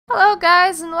Hello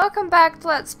guys and welcome back to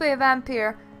Let's Play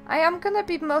Vampyr. I am gonna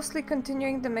be mostly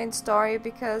continuing the main story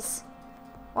because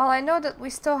while I know that we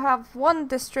still have one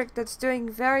district that's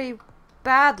doing very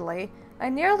badly, I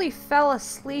nearly fell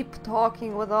asleep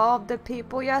talking with all of the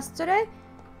people yesterday.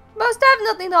 Most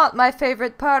definitely not my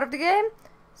favorite part of the game.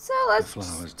 So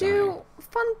let's do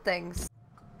fun things.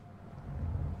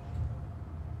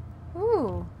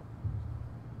 Ooh.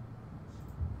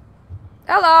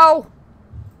 Hello!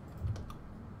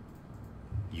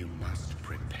 You must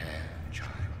prepare, child,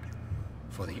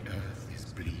 for the earth is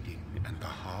bleeding and the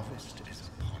harvest is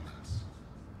upon us.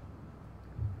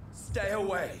 Stay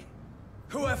away,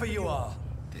 whoever you are.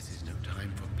 This is no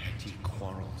time for petty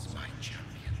quarrels, my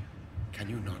champion. Can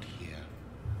you not hear?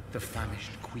 The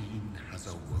famished queen has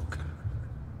awoken.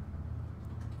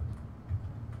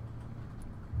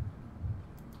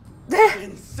 I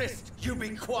insist you be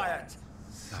quiet.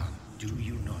 Son, do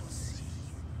you not see?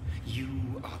 You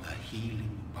are the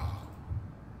healing balm.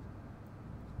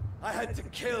 I had to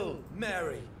kill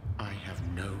Mary. I have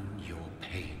known your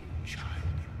pain, child.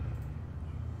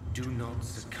 Do not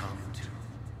succumb to...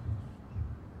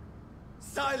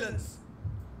 Silence!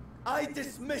 I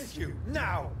dismiss you,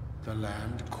 now! The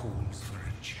land calls for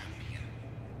a champion.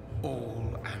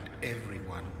 All and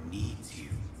everyone needs you.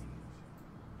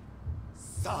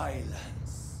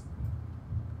 Silence.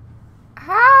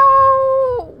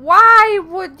 How? Why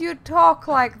would you talk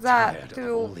like that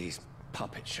to all these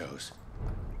puppet shows?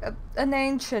 An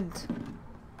ancient?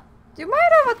 You might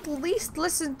have at least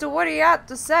listened to what he had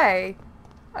to say.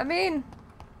 I mean,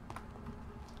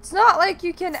 it's not like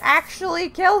you can actually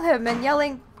kill him, and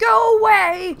yelling, "Go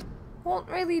away!" won't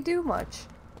really do much.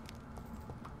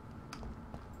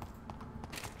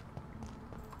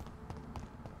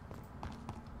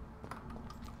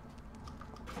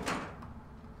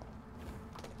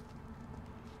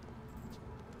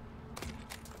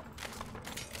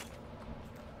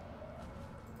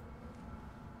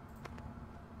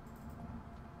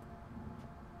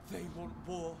 They want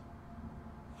war.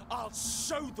 I'll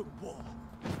show them war.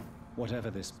 Whatever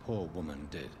this poor woman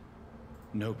did,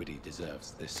 nobody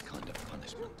deserves this kind of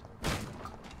punishment.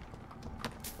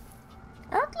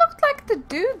 That looked like the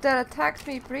dude that attacked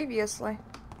me previously.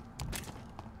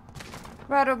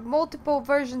 Rather, multiple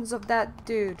versions of that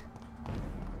dude.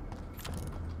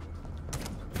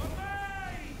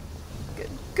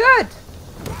 Good!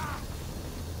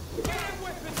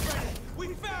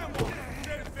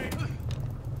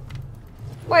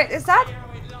 Wait, is that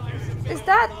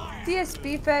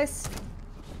DSP face?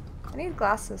 I need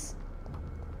glasses.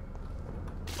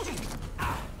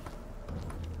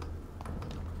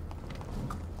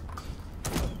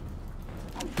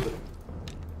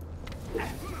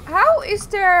 How is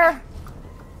there...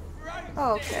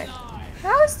 Oh, okay.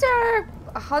 How is there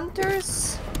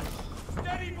hunters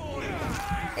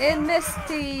in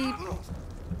Misty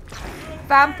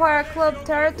Vampire Club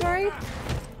territory?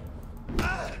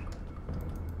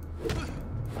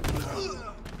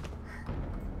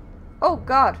 Oh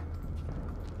god.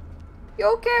 You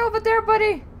okay over there,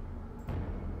 buddy?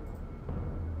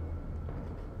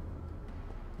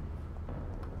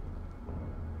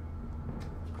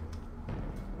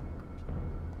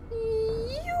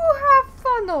 You have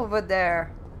fun over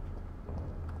there.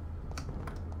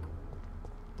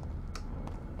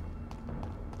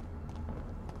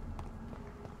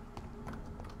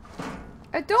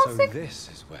 I don't think... So this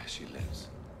is where she lives.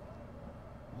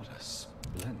 What a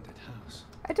splendid house.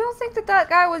 I don't think that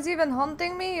guy was even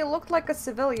hunting me. He looked like a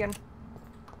civilian.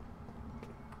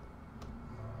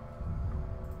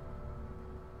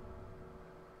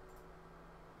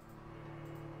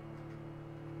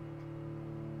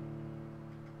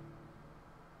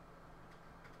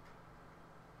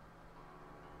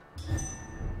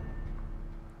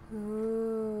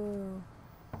 Ooh.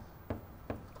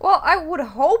 Well, I would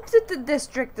hope that the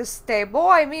district is stable.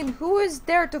 I mean, who is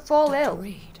there to fall ill?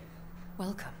 Reid,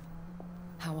 welcome.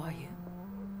 How are you?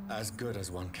 As good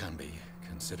as one can be,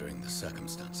 considering the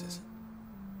circumstances.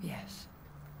 Yes.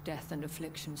 Death and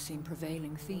affliction seem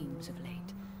prevailing themes of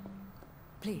late.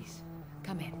 Please,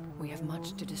 come in. We have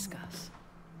much to discuss.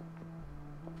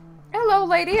 Hello,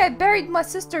 lady. I buried my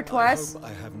sister twice. I hope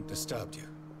I haven't disturbed you.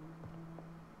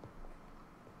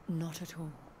 Not at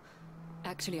all.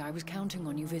 Actually, I was counting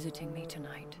on you visiting me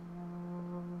tonight.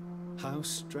 How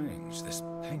strange, this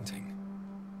painting.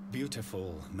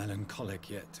 Beautiful, melancholic,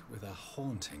 yet with a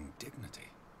haunting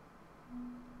dignity.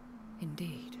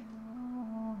 Indeed.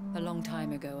 A long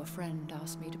time ago, a friend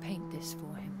asked me to paint this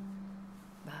for him.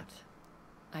 But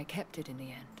I kept it in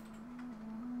the end.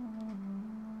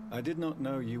 I did not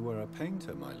know you were a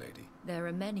painter, my lady. There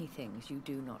are many things you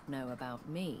do not know about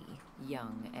me,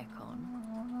 young Ekon.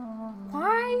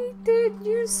 Why did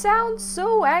you sound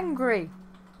so angry?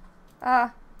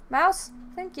 Mouse,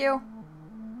 thank you.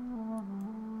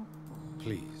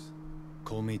 Please,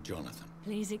 call me Jonathan.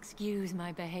 Please excuse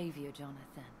my behavior,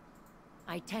 Jonathan.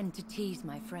 I tend to tease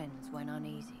my friends when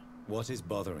uneasy. What is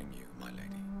bothering you, my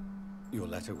lady? Your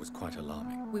letter was quite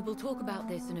alarming. We will talk about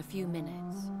this in a few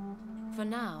minutes. For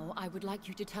now, I would like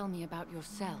you to tell me about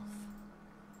yourself.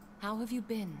 How have you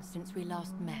been since we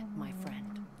last met, my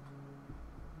friend?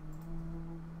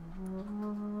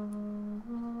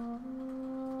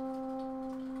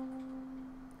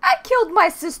 I killed my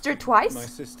sister twice. My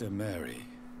sister Mary.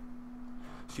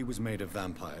 She was made a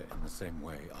vampire in the same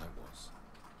way I was.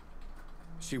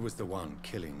 She was the one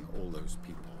killing all those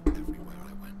people everywhere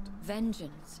I went.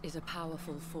 Vengeance is a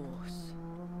powerful force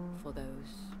for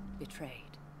those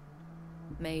betrayed.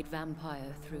 Made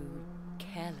vampire through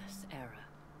careless error.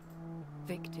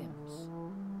 Victims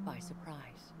by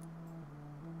surprise.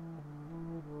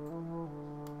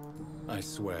 I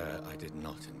swear I did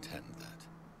not intend that.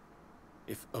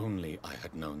 If only I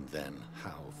had known then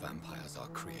how vampires are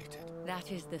created.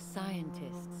 That is the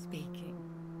scientist speaking.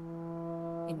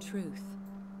 In truth,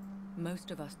 most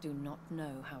of us do not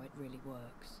know how it really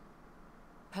works.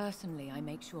 Personally, I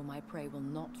make sure my prey will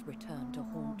not return to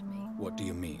haunt me. What do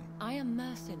you mean? I am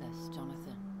merciless,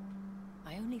 Jonathan.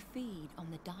 I only feed on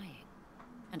the dying,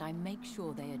 and I make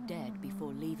sure they are dead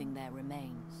before leaving their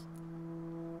remains.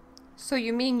 So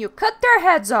you mean you cut their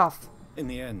heads off? In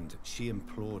the end, she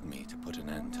implored me to put an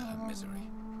end to her misery.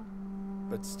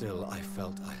 But still, I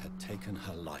felt I had taken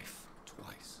her life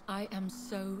twice. I am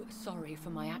so sorry for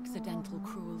my accidental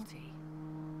cruelty.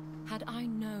 Had I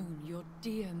known your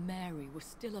dear Mary was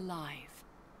still alive,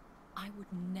 I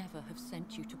would never have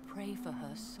sent you to pray for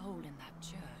her soul in that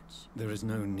church. There is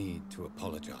no need to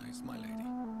apologize, my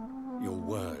lady. Your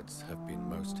words have been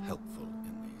most helpful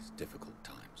in these difficult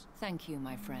times. Thank you,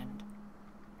 my friend.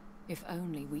 If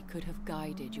only we could have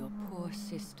guided your poor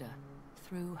sister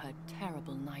through her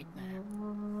terrible nightmare.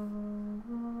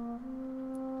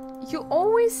 You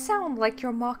always sound like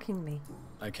you're mocking me.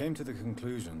 I came to the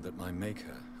conclusion that my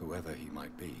maker, whoever he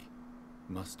might be,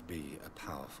 must be a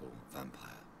powerful vampire.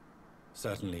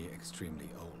 Certainly extremely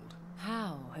old.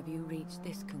 How have you reached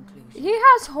this conclusion? He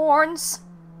has horns.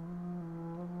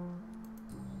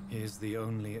 He is the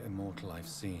only immortal I've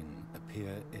seen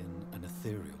appear in an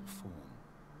ethereal form.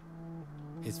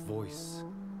 His voice,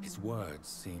 his words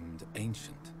seemed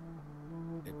ancient.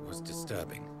 It was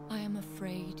disturbing. I am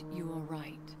afraid you are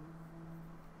right.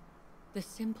 The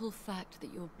simple fact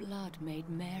that your blood made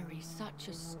Mary such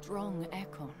a strong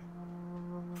Ekon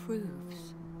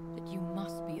proves that you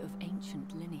must be of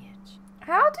ancient lineage.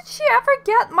 How did she ever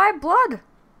get my blood?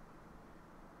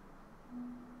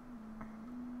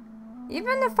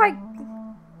 Even if I...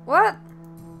 What?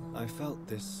 I felt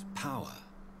this power,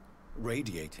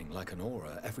 radiating like an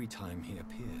aura every time he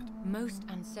appeared. Most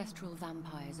ancestral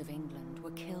vampires of England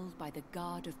were killed by the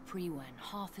Guard of Prewen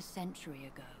half a century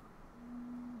ago.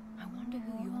 I wonder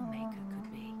who your maker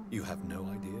could be. You have no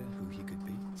idea who he could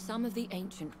be? Some of the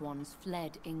ancient ones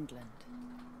fled England.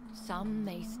 Some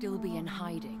may still be in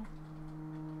hiding.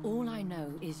 All I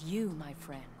know is you, my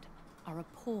friend, are a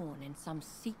pawn in some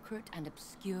secret and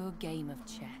obscure game of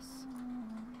chess.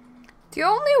 The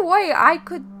only way I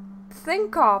could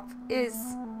think of is...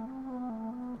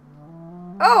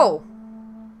 Oh!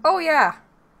 Oh yeah.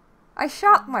 I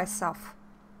shot myself.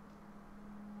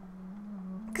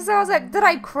 Because I was like, did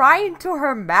I cry into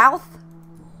her mouth?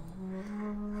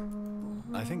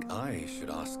 I think I should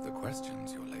ask the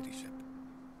questions, your ladyship.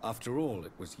 After all,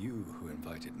 it was you who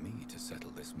invited me to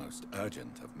settle this most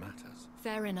urgent of matters.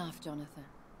 Fair enough, Jonathan.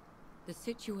 The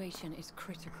situation is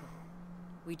critical.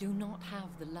 We do not have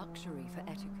the luxury for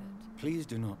etiquette. Please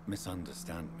do not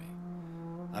misunderstand me.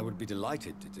 I would be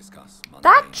delighted to discuss mundane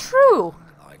That's true.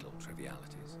 and idle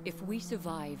trivialities. If we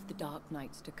survive the dark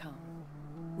nights to come,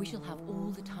 we shall have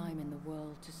all the time in the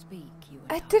world to speak, you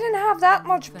and I I. didn't have that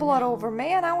much For blood now, over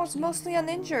me and I was please mostly listen,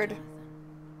 uninjured. Jonathan.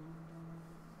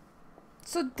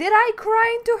 So did I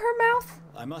cry into her mouth?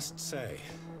 I must say,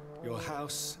 your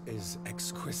house is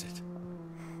exquisite.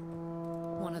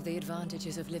 One of the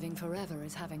advantages of living forever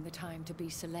is having the time to be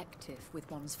selective with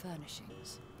one's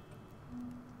furnishings.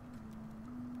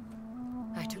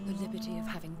 I took the liberty of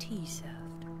having tea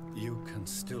served. You can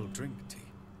still drink tea.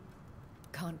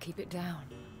 Can't keep it down,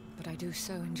 but I do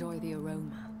so enjoy the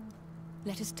aroma.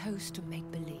 Let us toast to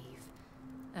make-believe,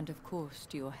 and of course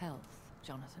to your health,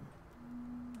 Jonathan.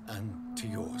 And to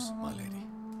yours, my lady.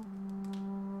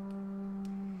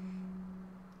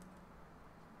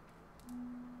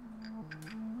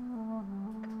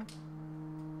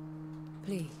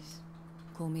 Please,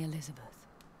 call me Elizabeth.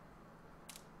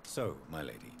 So, my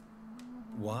lady,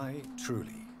 why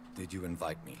truly did you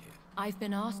invite me here? I've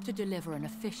been asked to deliver an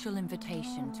official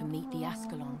invitation to meet the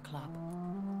Ascalon Club.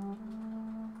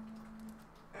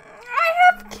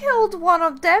 I have killed one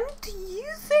of them. Do you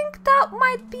think that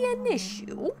might be an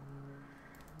issue?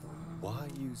 Why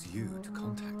use you to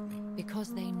contact me?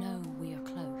 Because they know we are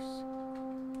close.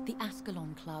 The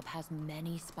Ascalon Club has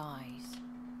many spies.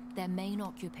 Their main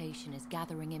occupation is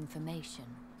gathering information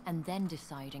and then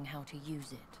deciding how to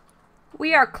use it.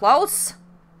 We are close.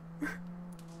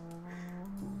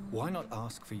 Why not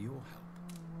ask for your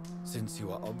help? Since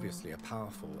you are obviously a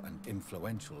powerful and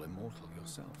influential immortal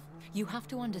yourself. You have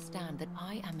to understand that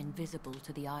I am invisible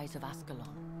to the eyes of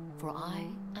Ascalon, for I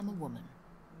am a woman.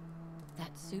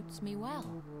 That suits me well,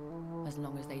 as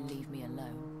long as they leave me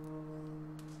alone.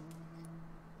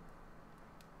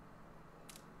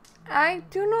 I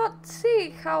do not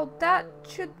see how that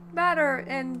should matter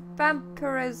in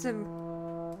vampirism.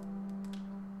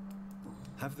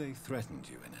 Have they threatened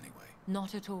you in any way?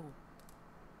 Not at all.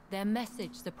 Their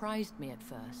message surprised me at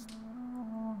first,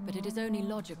 but it is only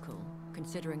logical,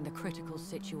 considering the critical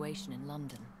situation in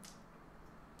London.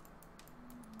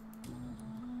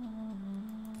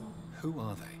 Who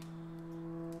are they?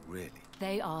 Really?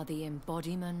 They are the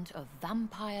embodiment of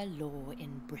vampire law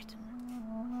in Britain.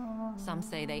 Some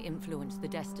say they influence the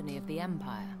destiny of the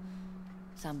Empire.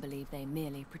 Some believe they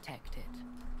merely protect it.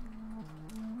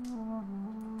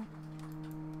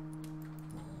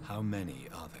 How many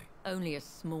are they? Only a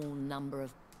small number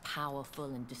of powerful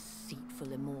and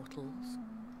deceitful immortals.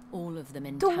 All of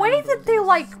them The way that they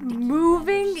like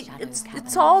moving,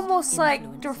 it's almost like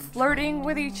they're influencing flirting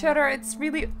with each other. It's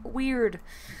really weird.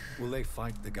 Will they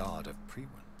fight the guard of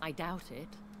Priwen? I doubt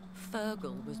it.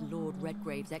 Fergal was Lord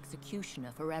Redgrave's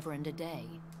executioner forever and a day.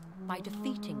 By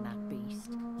defeating that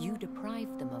beast, you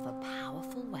deprived them of a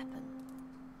powerful weapon.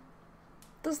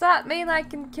 Does that mean I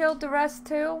can kill the rest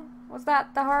too? Was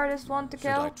that the hardest one to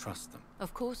kill? Should I trust them?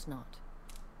 Of course not.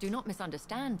 Do not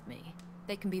misunderstand me.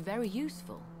 They can be very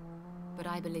useful, but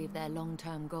I believe their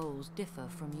long-term goals differ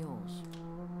from yours.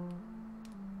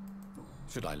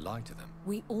 Should I lie to them?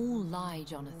 We all lie,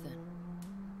 Jonathan.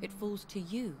 It falls to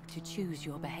you to choose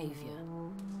your behavior.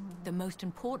 The most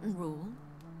important rule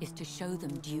is to show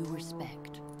them due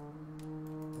respect.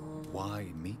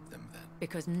 Why meet them then?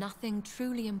 Because nothing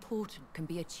truly important can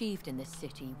be achieved in this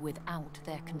city without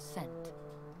their consent.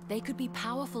 They could be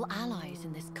powerful allies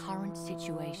in this current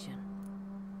situation.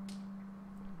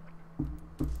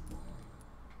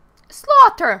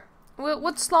 Slaughter!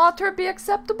 Would slaughter be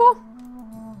acceptable?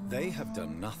 They have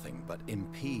done nothing but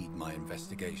impede my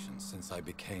investigations since I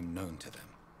became known to them.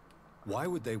 Why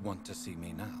would they want to see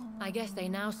me now? I guess they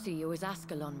now see you as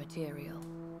Ascalon material.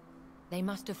 They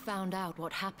must have found out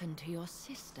what happened to your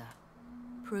sister.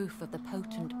 Proof of the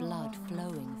potent blood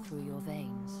flowing through your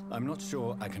veins. I'm not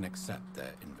sure I can accept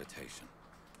their invitation.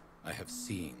 I have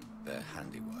seen their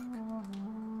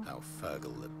handiwork. How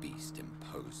Fergal the Beast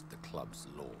imposed the club's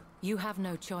law. You have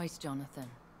no choice, Jonathan.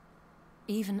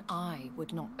 Even I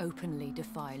would not openly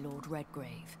defy Lord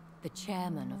Redgrave, the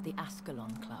chairman of the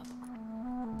Ascalon Club.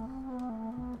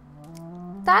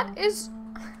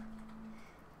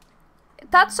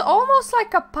 That's almost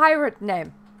like a pirate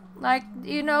name. Like,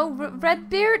 you know,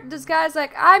 Redbeard, this guy's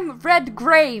like, I'm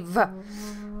Redgrave.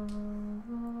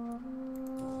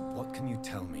 What can you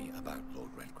tell me about Lord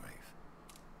Redgrave?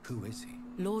 Who is he?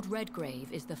 Lord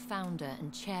Redgrave is the founder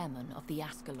and chairman of the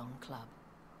Ascalon Club.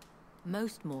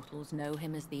 Most mortals know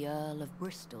him as the Earl of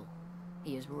Bristol.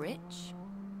 He is rich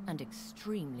and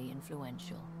extremely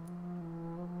influential.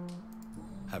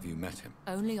 Have you met him?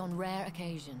 Only on rare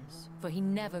occasions, for he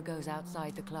never goes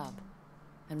outside the club.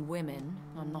 And women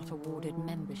are not awarded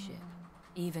membership,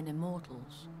 even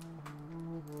immortals.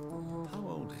 How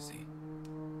old is he?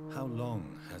 How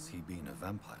long has he been a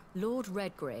vampire? Lord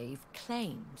Redgrave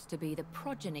claims to be the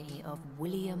progeny of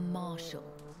William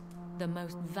Marshall, the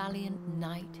most valiant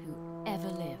knight who ever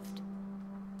lived.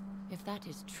 If that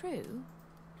is true,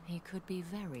 he could be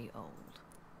very old.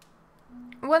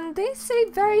 When they say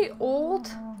very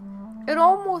old, it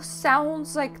almost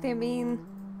sounds like they mean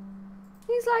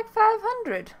he's like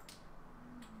 500.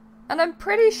 And I'm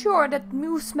pretty sure that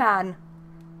mooseman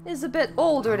is a bit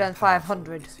older than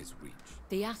 500. Is his reach?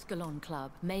 The Ascalon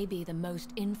Club may be the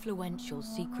most influential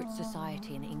secret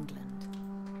society in England.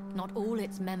 Not all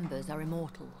its members are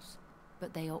immortals,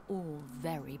 but they are all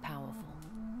very powerful.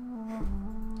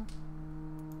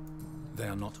 They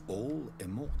are not all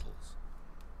immortals.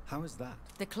 How is that?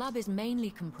 The club is mainly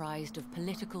comprised of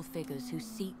political figures who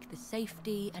seek the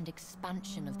safety and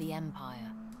expansion of the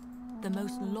Empire. The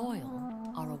most loyal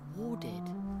are awarded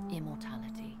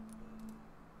immortality.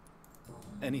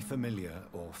 Any familiar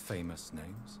or famous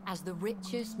names? As the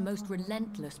richest, most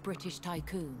relentless British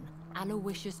tycoon,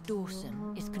 Aloysius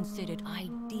Dawson is considered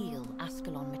ideal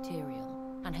Ascalon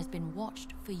material and has been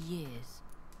watched for years.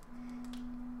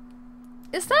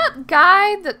 Is that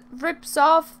guy that rips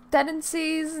off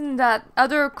tendencies in that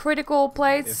other critical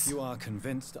place? If you are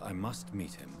convinced I must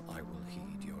meet him, I will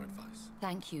heed your advice.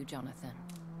 Thank you, Jonathan.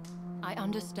 I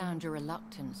understand your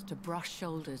reluctance to brush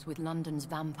shoulders with London's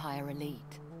vampire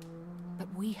elite.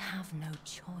 But we have no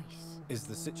choice. Is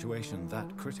the situation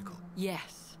that critical?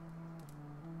 Yes.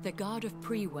 The Guard of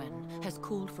Prewen has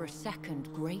called for a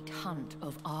second great hunt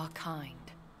of our kind.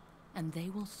 And they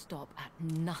will stop at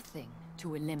nothing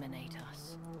to eliminate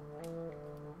us.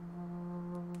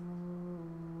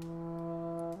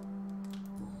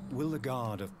 Will the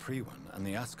Guard of Prewen and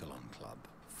the Ascalon Club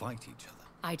fight each other?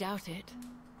 I doubt it.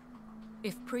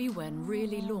 If Prewen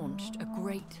really launched a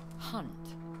great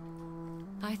hunt,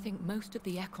 I think most of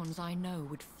the Ekons I know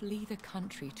would flee the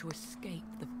country to escape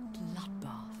the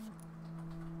bloodbath.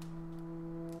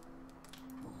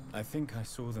 I think I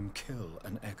saw them kill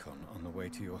an Ekon on the way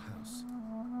to your house.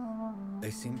 They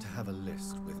seem to have a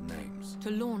list with names. To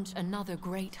launch another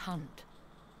great hunt,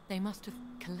 they must have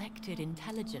collected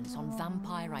intelligence on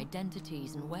vampire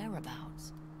identities and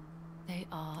whereabouts. They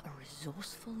are a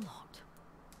resourceful lot.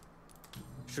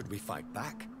 Should we fight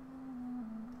back?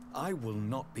 I will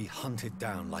not be hunted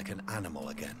down like an animal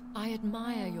again. I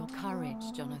admire your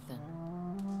courage, Jonathan.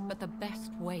 But the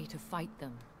best way to fight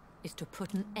them is to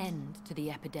put an end to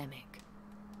the epidemic.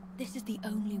 This is the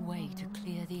only way to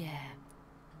clear the air.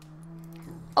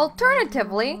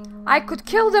 Alternatively, I could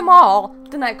kill them all,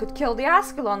 then I could kill the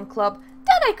Ascalon Club,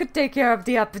 then I could take care of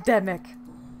the epidemic.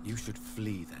 You should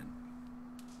flee then.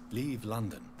 Leave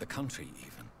London, the country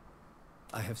even.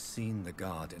 I have seen the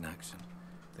Guard in action.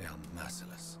 They are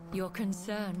merciless. Your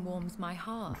concern warms my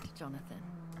heart, Jonathan.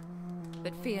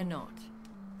 But fear not.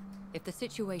 If the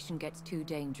situation gets too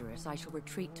dangerous, I shall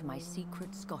retreat to my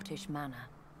secret Scottish manor.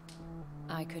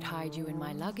 I could hide you in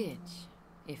my luggage,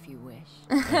 if you wish.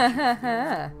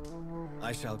 I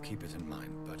shall keep it in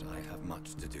mind, but I have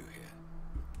much to do here.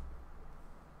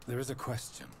 There is a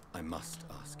question I must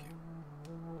ask you.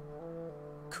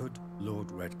 Could Lord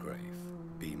Redgrave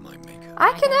be my maker?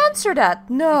 I can answer that, If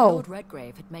no. Lord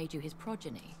Redgrave had made you his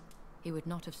progeny, he would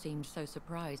not have seemed so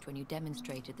surprised when you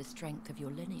demonstrated the strength of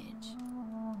your lineage.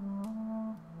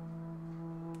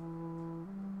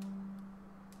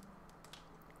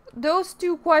 Those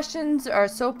two questions are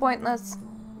so pointless.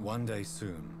 One day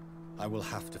soon, I will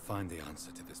have to find the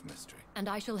answer to this mystery. And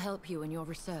I shall help you in your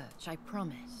research, I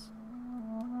promise.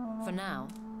 For now,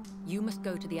 you must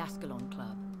go to the Ascalon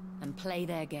Club and play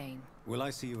their game. Will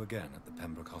I see you again at the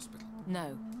Pembroke Hospital?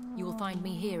 No, you will find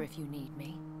me here if you need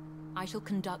me. I shall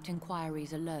conduct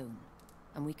inquiries alone,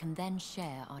 and we can then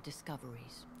share our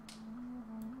discoveries.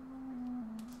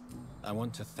 I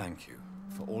want to thank you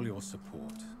for all your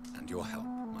support and your help,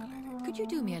 my lady. Could you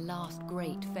do me a last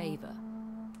great favor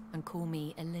and call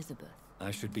me Elizabeth?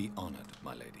 I should be honored,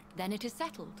 my lady. Then it is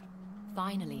settled.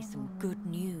 Finally, some good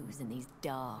news in these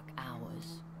dark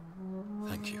hours.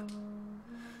 Thank you.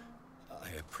 I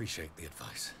appreciate the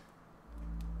advice.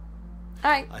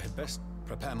 I I had best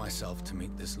prepare myself to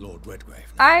meet this Lord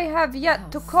Redgrave. have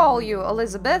yet to call you,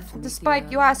 Elizabeth,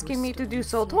 despite you asking me to do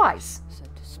so twice. So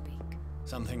to speak.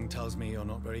 Something tells me you're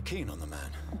not very keen on the man.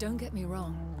 Don't get me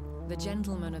wrong. The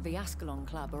gentlemen of the Ascalon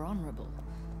Club are honorable,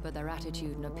 but their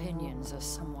attitude and opinions are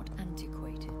somewhat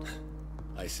antiquated.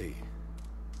 I see.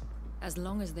 As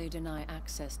long as they deny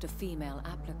access to female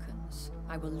applicants,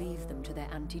 I will leave them to their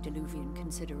antediluvian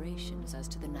considerations as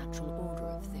to the natural order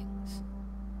of things.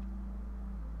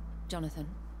 Jonathan,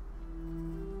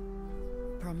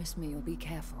 promise me you'll be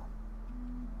careful.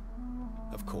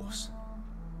 Of course.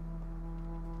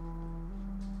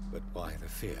 But why the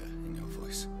fear in your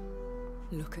voice?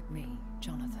 Look at me,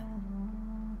 Jonathan.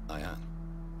 I am.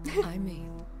 I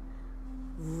mean,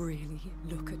 really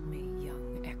look at me,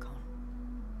 young Ekon.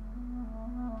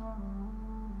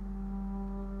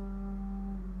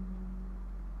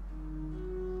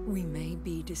 We may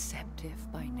be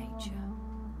deceptive by nature,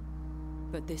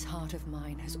 but this heart of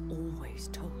mine has always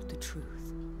told the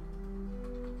truth.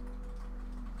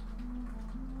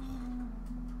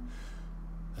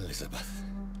 Elizabeth.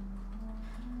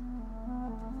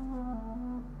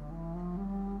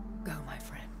 Go, my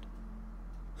friend.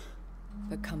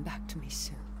 But come back to me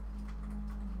soon.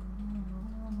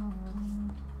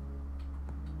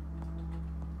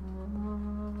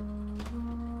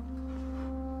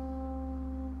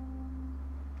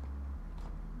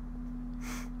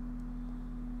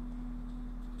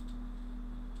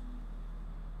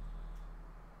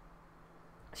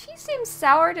 She seems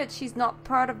sour that she's not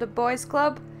part of the boys'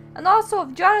 club. And also,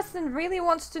 if Jonathan really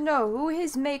wants to know who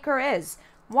his maker is,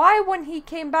 why when he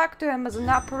came back to him as an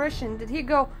apparition did he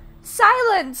go,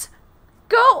 "Silence!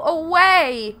 Go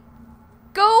away!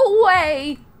 Go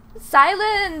away!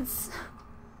 Silence!"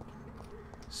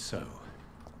 So,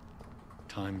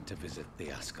 time to visit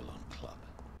the Ascalon Club.